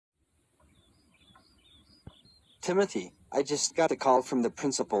Timothy, I just got a call from the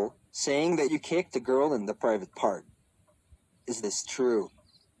principal, saying that you kicked a girl in the private part. Is this true?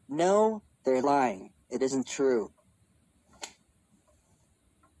 No, they're lying. It isn't true.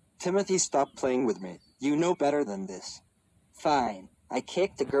 Timothy, stop playing with me. You know better than this. Fine, I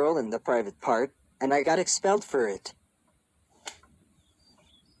kicked a girl in the private part, and I got expelled for it.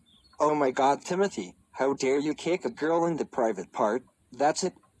 Oh my God, Timothy, how dare you kick a girl in the private part? That's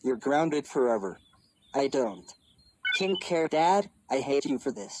it, you're grounded forever. I don't care, Dad. I hate you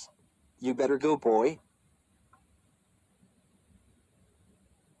for this. You better go, boy.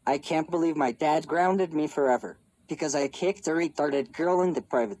 I can't believe my dad grounded me forever, because I kicked a retarded girl in the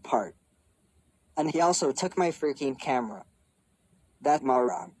private part. And he also took my freaking camera. That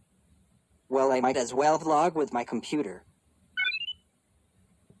moron. Well, I might as well vlog with my computer.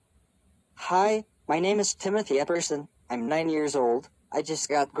 Hi, my name is Timothy Epperson. I'm 9 years old. I just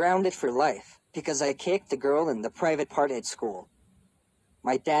got grounded for life, because I kicked a girl in the private part at school.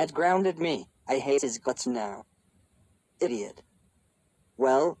 My dad grounded me. I hate his guts now. Idiot.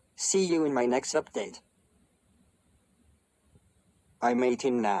 Well, see you in my next update. I'm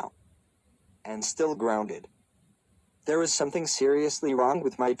 18 now. And still grounded. There is something seriously wrong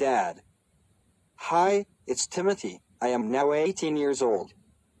with my dad. Hi, it's Timothy. I am now 18 years old.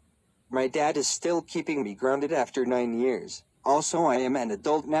 My dad is still keeping me grounded after 9 years. Also, I am an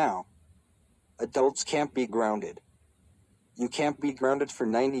adult now. Adults can't be grounded. You can't be grounded for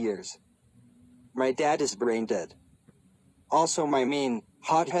 9 years. My dad is brain dead. Also, my mean,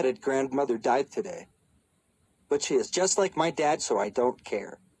 hot-headed grandmother died today. But she is just like my dad, so I don't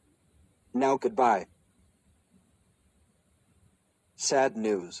care. Now goodbye. Sad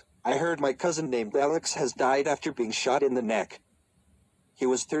news. I heard my cousin named Alex has died after being shot in the neck. He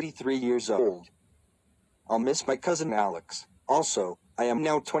was 33 years old. I'll miss my cousin Alex. Also, I am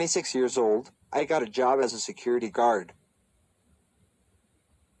now 26 years old. I got a job as a security guard.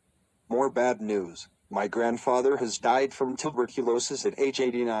 More bad news. My grandfather has died from tuberculosis at age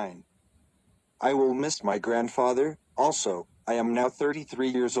 89. I will miss my grandfather. Also, I am now 33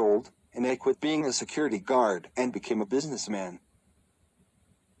 years old, and I quit being a security guard and became a businessman.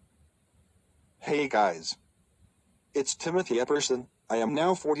 Hey guys. It's Timothy Epperson. I am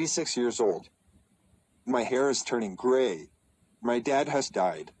now 46 years old. My hair is turning gray. My dad has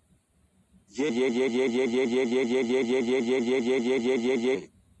died. Yeah.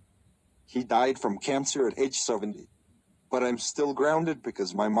 He died from cancer at age 70. But I'm still grounded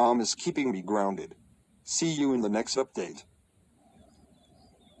because my mom is keeping me grounded. See you in the next update.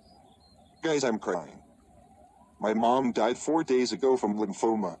 Guys, I'm crying. My mom died 4 days ago from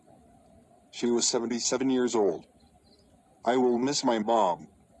lymphoma. She was 77 years old. I will miss my mom.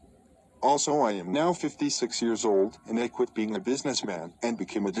 Also, I am now 56 years old, and I quit being a businessman and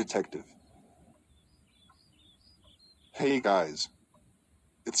became a detective. Hey guys.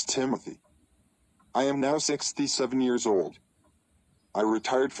 It's Timothy. I am now 67 years old. I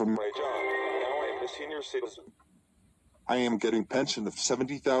retired from my job, and now I am a senior citizen. I am getting pension of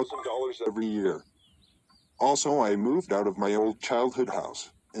 $70,000 every year. Also, I moved out of my old childhood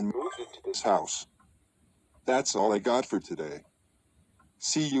house and moved into this house. That's all I got for today.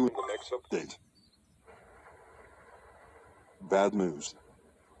 See you in the next update. Bad news.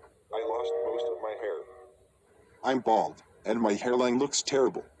 I lost most of my hair. I'm bald, and my hairline looks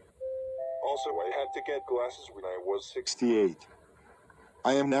terrible. Also, I had to get glasses when I was 68.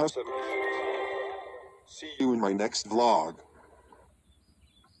 I am now 76. See you in my next vlog.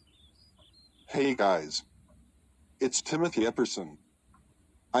 Hey guys. It's Timothy Epperson.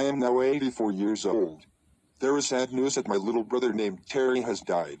 I am now 84 years old. There is sad news that my little brother named Terry has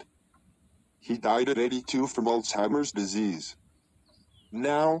died. He died at 82 from Alzheimer's disease.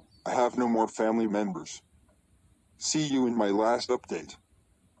 Now, I have no more family members. See you in my last update.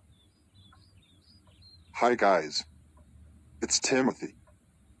 Hi guys. It's Timothy.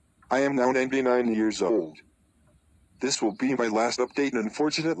 I am now 99 years old. This will be my last update,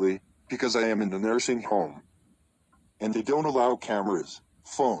 unfortunately, because I am in a nursing home. And they don't allow cameras,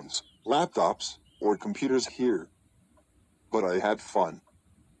 phones, laptops, or computers here. But I had fun.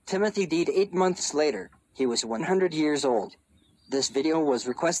 Timothy died 8 months later. He was 100 years old. This video was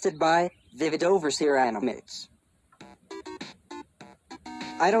requested by Vivid Overseer Animates.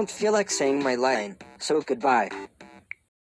 I don't feel like saying my line, so goodbye.